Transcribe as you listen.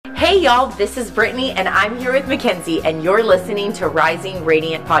Hey y'all, this is Brittany and I'm here with Mackenzie and you're listening to Rising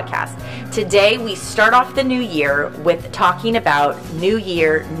Radiant Podcast. Today we start off the new year with talking about New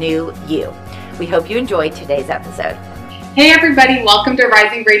Year, New You. We hope you enjoyed today's episode. Hey everybody, welcome to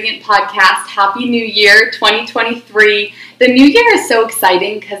Rising Radiant Podcast. Happy New Year 2023. The new year is so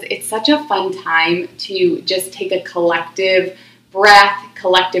exciting because it's such a fun time to just take a collective breath,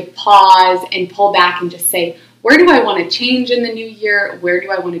 collective pause, and pull back and just say, where do I want to change in the new year? Where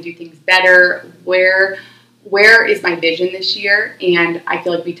do I want to do things better? Where is my vision this year? And I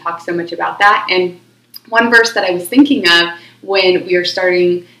feel like we talk so much about that. And one verse that I was thinking of when we were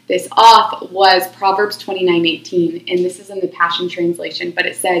starting this off was Proverbs 29:18. And this is in the Passion Translation, but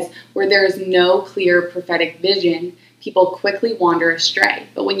it says, where there is no clear prophetic vision, people quickly wander astray.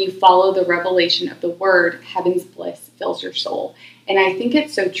 But when you follow the revelation of the word, heaven's bliss fills your soul. And I think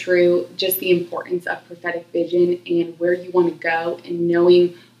it's so true, just the importance of prophetic vision and where you want to go and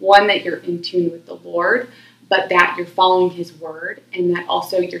knowing, one, that you're in tune with the Lord, but that you're following his word and that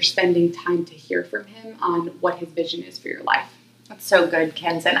also you're spending time to hear from him on what his vision is for your life. That's so good,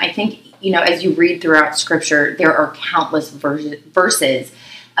 Kenton. I think, as you read throughout scripture, there are countless verses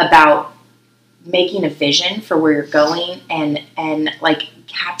about making a vision for where you're going and like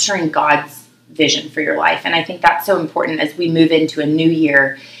capturing God's vision for your life. And I think that's so important as we move into a new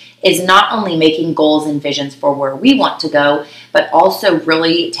year, is not only making goals and visions for where we want to go, but also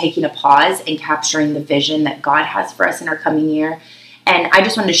really taking a pause and capturing the vision that God has for us in our coming year. And I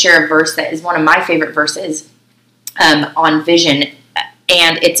just wanted to share a verse that is one of my favorite verses on vision,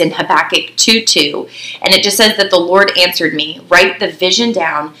 and it's in Habakkuk 2:2. And it just says that the Lord answered me, write the vision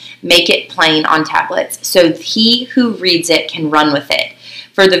down, make it plain on tablets, so he who reads it can run with it.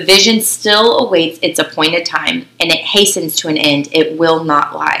 For the vision still awaits its appointed time, and it hastens to an end. It will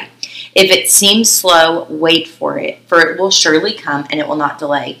not lie. If it seems slow, wait for it will surely come, and it will not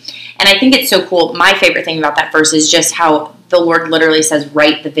delay. And I think it's so cool. My favorite thing about that verse is just how the Lord literally says,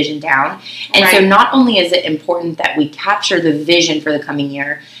 write the vision down. And So not only is it important that we capture the vision for the coming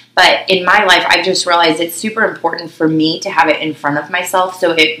year, but in my life, I've just realized it's super important for me to have it in front of myself,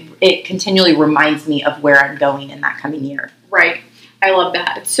 so it continually reminds me of where I'm going in that coming year. Right. I love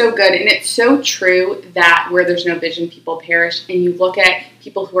that. It's so good. And it's so true that where there's no vision, people perish. And you look at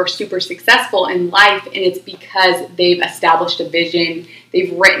people who are super successful in life, and it's because they've established a vision.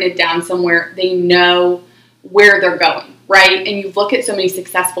 They've written it down somewhere. They know where they're going, right? And you look at so many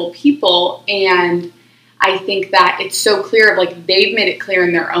successful people, and I think that it's so clear of like they've made it clear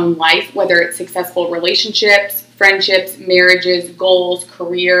in their own life, whether it's successful relationships, friendships, marriages, goals,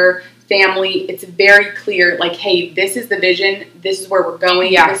 career, family. It's very clear, like, hey, this is the vision, this is where we're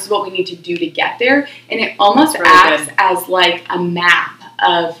going, this is what we need to do to get there. And it almost acts as like a map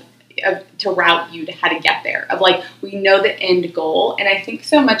of to route you to how to get there, of like, we know the end goal. And I think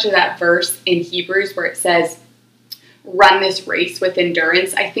so much of that verse in Hebrews where it says, run this race with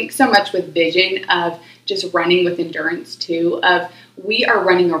endurance, I think so much with vision of just running with endurance too, of we are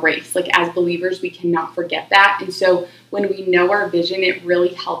running a race. Like as believers, we cannot forget that. And so when we know our vision, it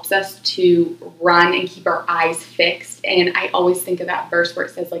really helps us to run and keep our eyes fixed. And I always think of that verse where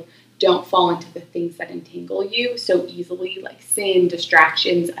it says like, don't fall into the things that entangle you so easily, like sin,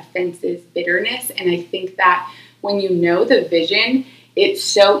 distractions, offenses, bitterness. And I think that when you know the vision, it's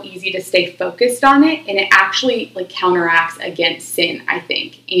so easy to stay focused on it, and it actually like counteracts against sin, I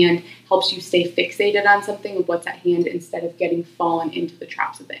think, and helps you stay fixated on something of what's at hand instead of getting fallen into the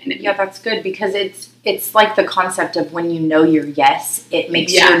traps of the enemy. Yeah, that's good, because it's like the concept of when you know your yes, it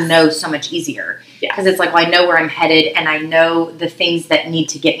makes your no so much easier. Because it's like, well, I know where I'm headed, and I know the things that need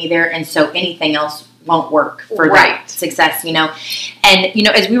to get me there, and so anything else won't work for that success, And,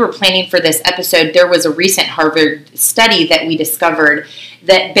 as we were planning for this episode, there was a recent Harvard study that we discovered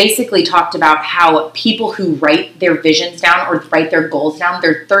that basically talked about how people who write their visions down or write their goals down,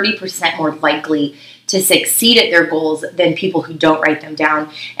 they're 30% more likely to succeed at their goals than people who don't write them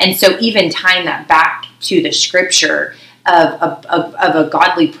down. And so even tying that back to the scripture of a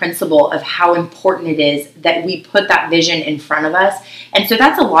godly principle of how important it is that we put that vision in front of us. And so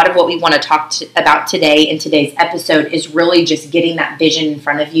that's a lot of what we want to talk about today in today's episode, is really just getting that vision in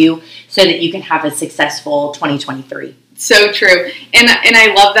front of you so that you can have a successful 2023. So true. And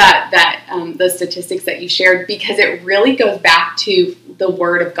I love that the statistics that you shared, because it really goes back to the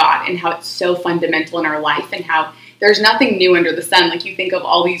word of God and how it's so fundamental in our life, and how there's nothing new under the sun. Like you think of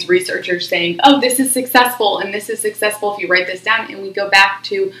all these researchers saying, oh, this is successful and this is successful if you write this down. And we go back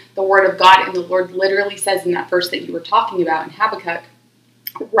to the word of God, and the Lord literally says in that verse that you were talking about in Habakkuk,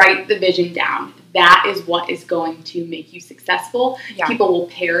 write the vision down. That is what is going to make you successful. Yeah. People will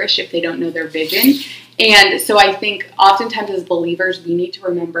perish if they don't know their vision. And so I think oftentimes as believers, we need to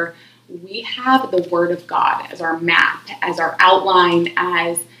remember we have the Word of God as our map, as our outline,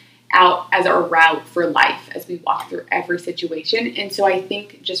 as our route for life as we walk through every situation. And so I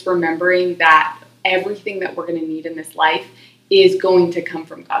think just remembering that everything that we're going to need in this life is going to come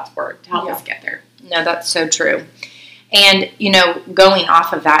from God's Word to help us get there. No, that's so true. And, going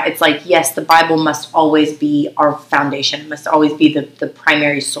off of that, it's like, yes, the Bible must always be our foundation, must always be the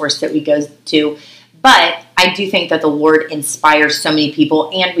primary source that we go to. But I do think that the Lord inspires so many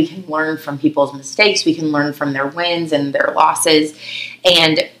people, and we can learn from people's mistakes. We can learn from their wins and their losses.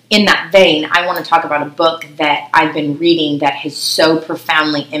 And in that vein, I want to talk about a book that I've been reading that has so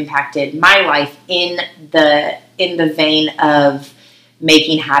profoundly impacted my life in the vein of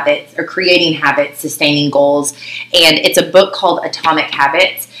making habits or creating habits, sustaining goals. And it's a book called Atomic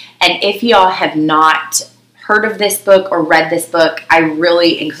Habits. And if y'all have not heard of this book or read this book, I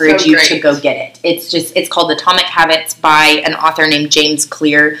really encourage you to go get it. It's called Atomic Habits by an author named James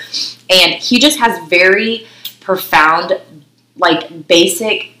Clear. And he just has very profound, like,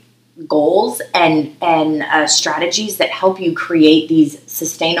 basic goals and strategies that help you create these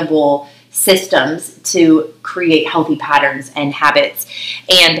sustainable systems to create healthy patterns and habits.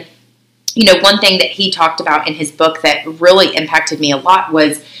 And, one thing that he talked about in his book that really impacted me a lot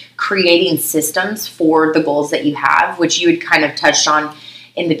was creating systems for the goals that you have, which you had kind of touched on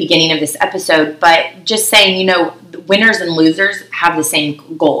in the beginning of this episode. But just saying, winners and losers have the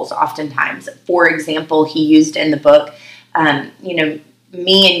same goals oftentimes. For example, he used in the book,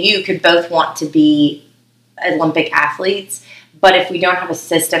 me and you could both want to be Olympic athletes, but if we don't have a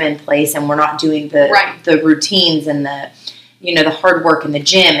system in place and we're not doing the routines and the hard work in the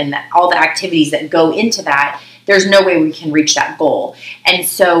gym and all the activities that go into that, there's no way we can reach that goal. And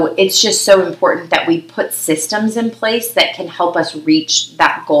so it's just so important that we put systems in place that can help us reach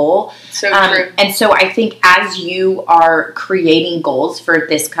that goal. So true. And so I think as you are creating goals for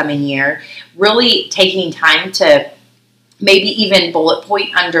this coming year, really taking time to maybe even bullet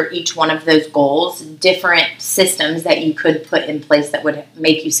point under each one of those goals, different systems that you could put in place that would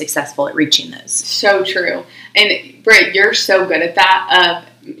make you successful at reaching those. So true. And Britt, you're so good at that, of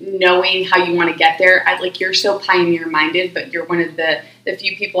knowing how you want to get there. You're so pioneer minded, but you're one of the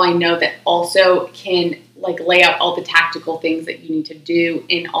few people I know that also can lay out all the tactical things that you need to do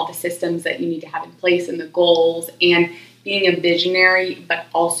and all the systems that you need to have in place and the goals, and being a visionary, but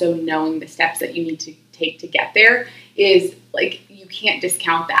also knowing the steps that you need to take to get there is you can't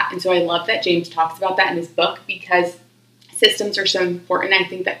discount that. And so I love that James talks about that in his book, because systems are so important. I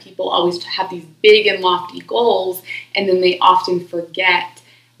think that people always have these big and lofty goals, and then they often forget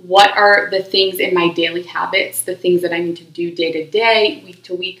what are the things in my daily habits, the things that I need to do day to day, week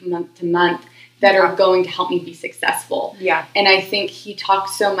to week, month to month, that are going to help me be successful. Yeah. And I think he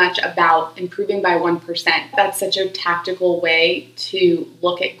talks so much about improving by 1%. That's such a tactical way to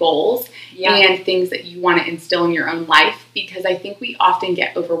look at goals and things that you want to instill in your own life, because I think we often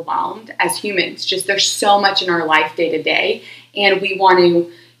get overwhelmed as humans. Just there's so much in our life day to day, and we want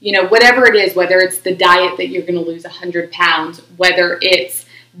to, whatever it is, whether it's the diet that you're going to lose 100 pounds, whether it's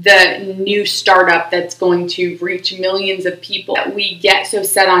the new startup that's going to reach millions of people. We get so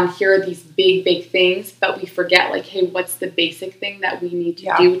set on here are these big, big things, but we forget hey, what's the basic thing that we need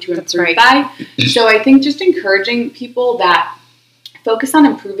to do to improve by? So I think just encouraging people that focus on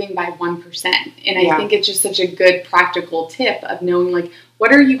improving by 1%. And I think it's just such a good practical tip of knowing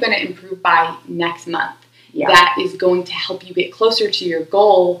what are you going to improve by next month? That is going to help you get closer to your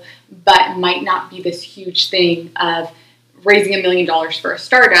goal, but might not be this huge thing of raising $1 million for a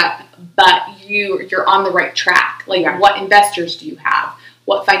startup, but you're on the right track. What investors do you have?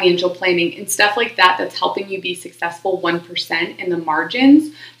 What financial planning and stuff like that that's helping you be successful 1% in the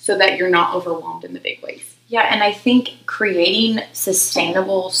margins, so that you're not overwhelmed in the big ways. Yeah, and I think creating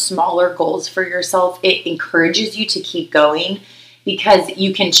sustainable, smaller goals for yourself, it encourages you to keep going, because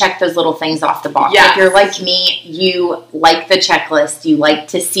you can check those little things off the box. Yes. If you're like me, you like the checklist. You like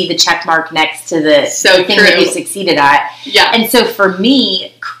to see the check mark next to the thing that you succeeded at. Yeah. And so for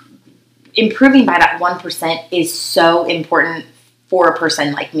me, improving by that 1% is so important for a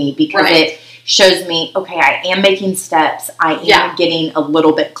person like me, because it shows me, okay, I am making steps. I am getting a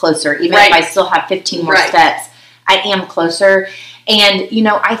little bit closer. Even if I still have 15 more steps, I am closer. And,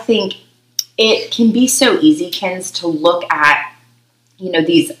 I think it can be so easy, Kens, to look at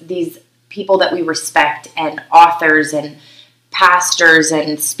these people that we respect, and authors and pastors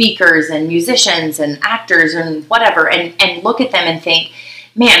and speakers and musicians and actors and whatever, and look at them and think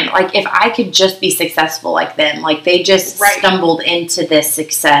man, like if I could just be successful like them, like they just stumbled into this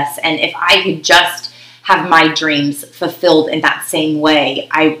success. And if I could just have my dreams fulfilled in that same way,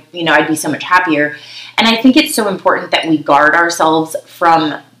 I'd be so much happier. And I think it's so important that we guard ourselves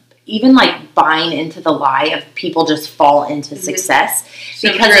from even like buying into the lie of people just fall into success,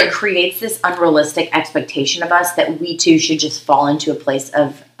 because it creates this unrealistic expectation of us that we too should just fall into a place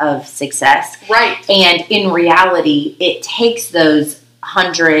of success. Right. And in reality, it takes those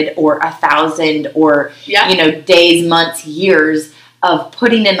 100 or 1,000 or, days, months, years of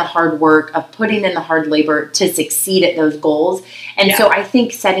putting in the hard work, of putting in the hard labor to succeed at those goals. And so I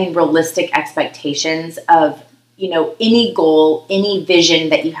think setting realistic expectations of, any goal, any vision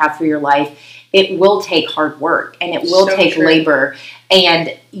that you have for your life, it will take hard work and it will take labor,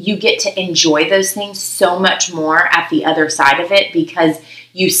 and you get to enjoy those things so much more at the other side of it because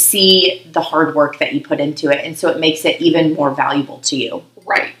you see the hard work that you put into it. And so it makes it even more valuable to you.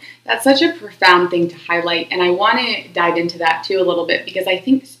 Right. That's such a profound thing to highlight. And I want to dive into that too a little bit, because I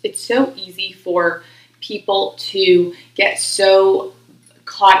think it's so easy for people to get so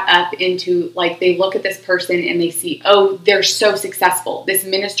caught up into, like, they look at this person and they see, oh, they're so successful. This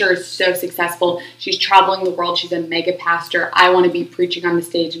minister is so successful. She's traveling the world. She's a mega pastor. I want to be preaching on the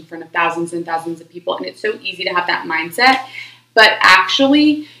stage in front of thousands and thousands of people. And it's so easy to have that mindset. But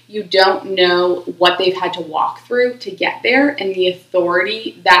actually, you don't know what they've had to walk through to get there. And the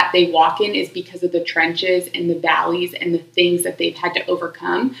authority that they walk in is because of the trenches and the valleys and the things that they've had to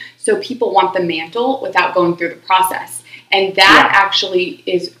overcome. So people want the mantle without going through the process. And that actually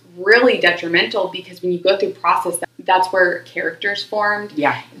is really detrimental, because when you go through process, that's where character's formed.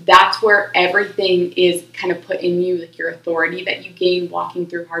 Yeah. That's where everything is kind of put in you, like your authority that you gain walking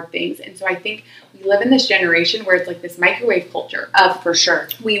through hard things. And so I think we live in this generation where it's like this microwave culture of, for sure,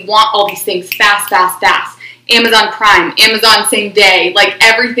 we want all these things fast, fast, fast. Amazon Prime, Amazon same day, like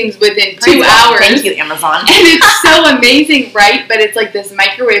everything's within 2 hours. Thank you, Amazon. And it's so amazing, right? But it's like this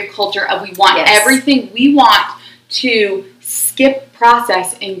microwave culture of we want everything. We want to skip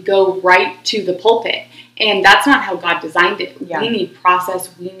process and go right to the pulpit. And that's not how God designed it. Yeah. We need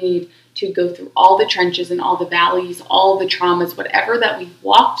process. We need to go through all the trenches and all the valleys, all the traumas, whatever that we've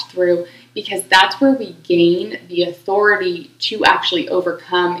walked through, because that's where we gain the authority to actually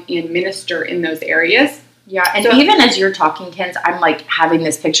overcome and minister in those areas. Yeah, and so, even as you're talking, Kenz, I'm like having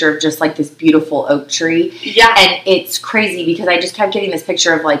this picture of just like this beautiful oak tree. Yeah. And it's crazy because I just kept getting this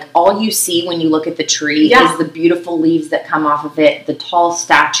picture of like all you see when you look at the tree is the beautiful leaves that come off of it, the tall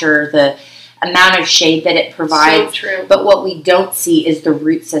stature, the amount of shade that it provides. So true. But what we don't see is the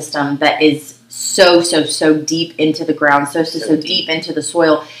root system that is so deep into the ground, so deep into the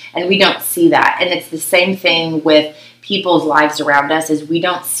soil, and we don't see that. And it's the same thing with people's lives around us, is we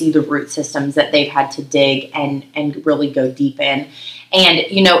don't see the root systems that they've had to dig and really go deep in. And,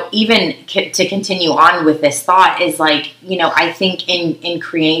 even to continue on with this thought is like, I think in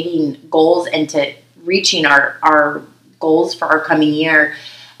creating goals and to reaching our goals for our coming year,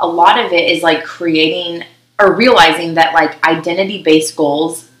 a lot of it is like creating or realizing that like identity-based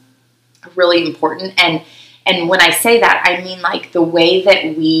goals are really important. And when I say that, I mean like the way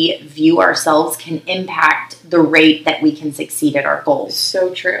that we view ourselves can impact the rate that we can succeed at our goals.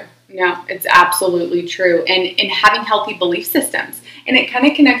 So true. No, it's absolutely true. And having healthy belief systems. And it kind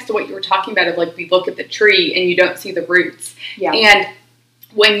of connects to what you were talking about of like we look at the tree and you don't see the roots. Yeah. And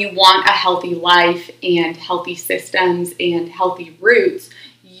when you want a healthy life and healthy systems and healthy roots,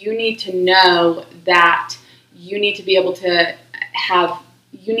 you need to know that you need to be able to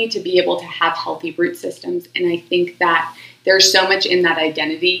have healthy root systems. And I think that there's so much in that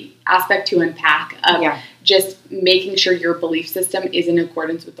identity aspect to unpack of just making sure your belief system is in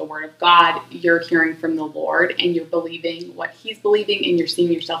accordance with the Word of God. You're hearing from the Lord and you're believing what He's believing and you're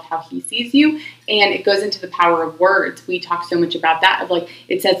seeing yourself how He sees you. And it goes into the power of words. We talk so much about that. Of like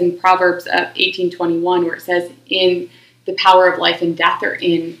it says in Proverbs 18:21, where it says, "In the power of life and death are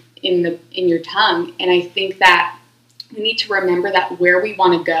in your tongue." And I think that we need to remember that where we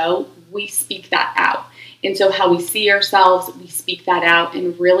want to go, we speak that out. And so how we see ourselves, we speak that out,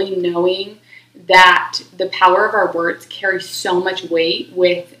 and really knowing that the power of our words carries so much weight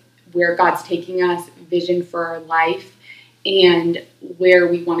with where God's taking us, vision for our life, and where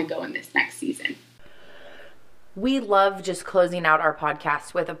we want to go in this next season. We love just closing out our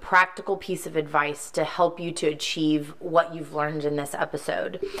podcast with a practical piece of advice to help you to achieve what you've learned in this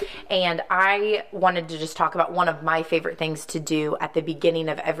episode. And I wanted to just talk about one of my favorite things to do at the beginning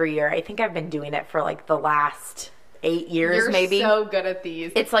of every year. I think I've been doing it for like the last 8 years. You're maybe. so good at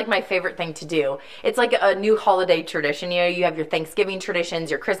these. It's like my favorite thing to do. It's like a new holiday tradition. You know, you have your Thanksgiving traditions,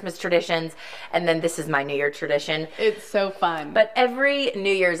 your Christmas traditions, and then this is my New Year tradition. It's so fun. But every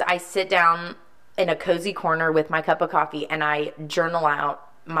New Year's, I sit down in a cozy corner with my cup of coffee and I journal out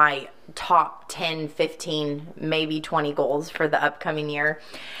my top 10, 15, maybe 20 goals for the upcoming year.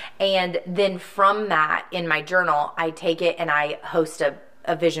 And then from that, in my journal, I take it and I host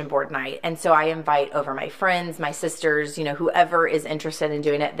a vision board night. And so I invite over my friends, my sisters, you know, whoever is interested in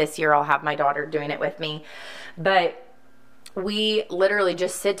doing it. This year I'll have my daughter doing it with me. But we literally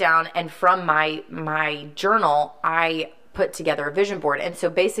just sit down, and from my journal, I put together a vision board. And so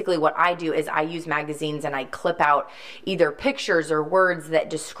basically what I do is I use magazines and I clip out either pictures or words that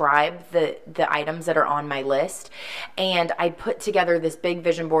describe the items that are on my list. And I put together this big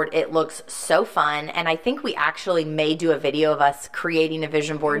vision board. It looks so fun. And I think we actually may do a video of us creating a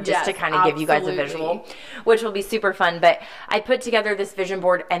vision board just to kind of give you guys a visual, which will be super fun. But I put together this vision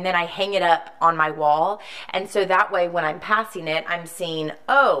board and then I hang it up on my wall. And so that way when I'm passing it, I'm seeing,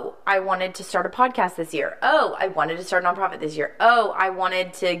 oh, I wanted to start a podcast this year. Oh, I wanted to start a nonprofit this year. Oh, I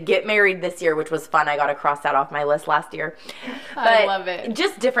wanted to get married this year, which was fun. I got to cross that off my list last year. But I love it.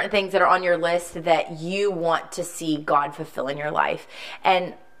 Just different things that are on your list that you want to see God fulfill in your life.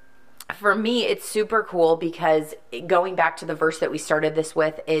 And for me, it's super cool because going back to the verse that we started this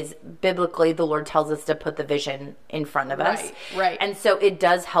with is biblically the Lord tells us to put the vision in front of us. Right. And so it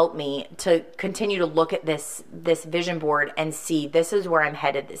does help me to continue to look at this vision board and see this is where I'm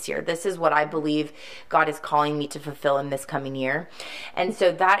headed this year. This is what I believe God is calling me to fulfill in this coming year. And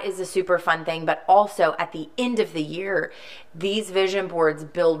so that is a super fun thing. But also at the end of the year, these vision boards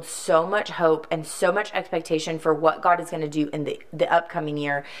build so much hope and so much expectation for what God is going to do in the upcoming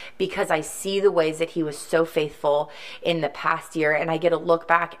year, because I see the ways that he was so faithful in the past year, and I get to look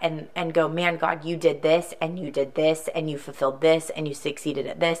back and go, man, God, you did this and you did this and you fulfilled this and you succeeded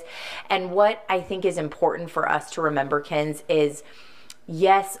at this. And what I think is important for us to remember, Kens, is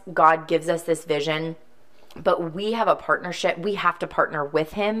yes, God gives us this vision, but we have a partnership. We have to partner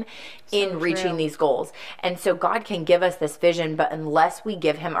with him in reaching these goals. And so God can give us this vision, but unless we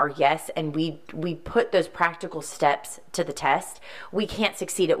give him our yes and we put those practical steps to the test, we can't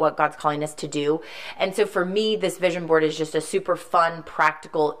succeed at what God's calling us to do. And so for me, this vision board is just a super fun,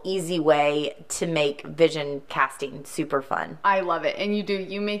 practical, easy way to make vision casting super fun. I love it. And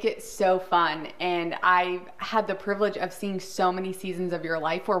you make it so fun. And I've had the privilege of seeing so many seasons of your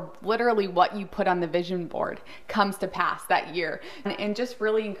life where literally what you put on the vision board comes to pass that year. And just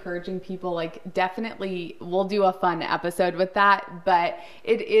really encouraging people, like, definitely we'll do a fun episode with that, but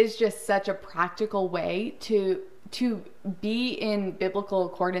it is just such a practical way to be in biblical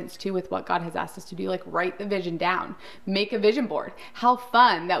accordance too with what God has asked us to do. Like, write the vision down, make a vision board. How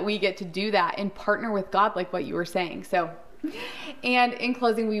fun that we get to do that and partner with God, like what you were saying. So, and in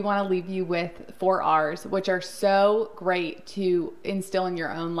closing, we want to leave you with 4 R's, which are so great to instill in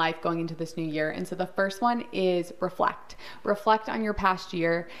your own life going into this new year. And so the first one is reflect. Reflect on your past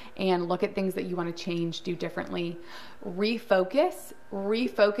year and look at things that you want to change, do differently. Refocus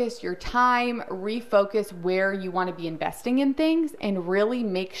your time, refocus where you want to be investing in things, and really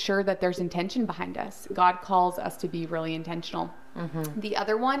make sure that there's intention behind us. God calls us to be really intentional. Mm-hmm. The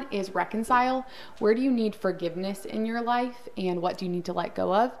other one is reconcile. Where do you need forgiveness in your life, and what do you need to let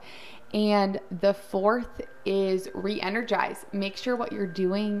go of? And the fourth is re-energize. Make sure what you're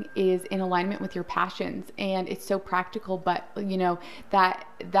doing is in alignment with your passions. And it's so practical, but you know, that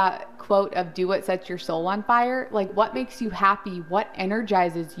quote of do what sets your soul on fire, like what makes you happy, what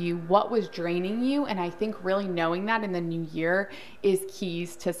energizes you, what was draining you. And I think really knowing that in the new year is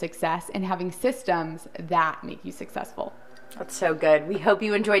keys to success, and having systems that make you successful. That's so good. We hope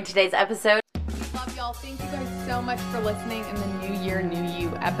you enjoyed today's episode. Love y'all. Thank you guys so much for listening in the New Year, New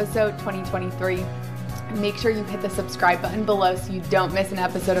You episode 2023. Make sure you hit the subscribe button below so you don't miss an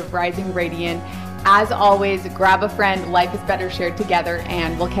episode of Rising Radiant. As always, grab a friend. Life is better shared together,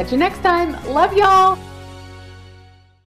 and we'll catch you next time. Love y'all.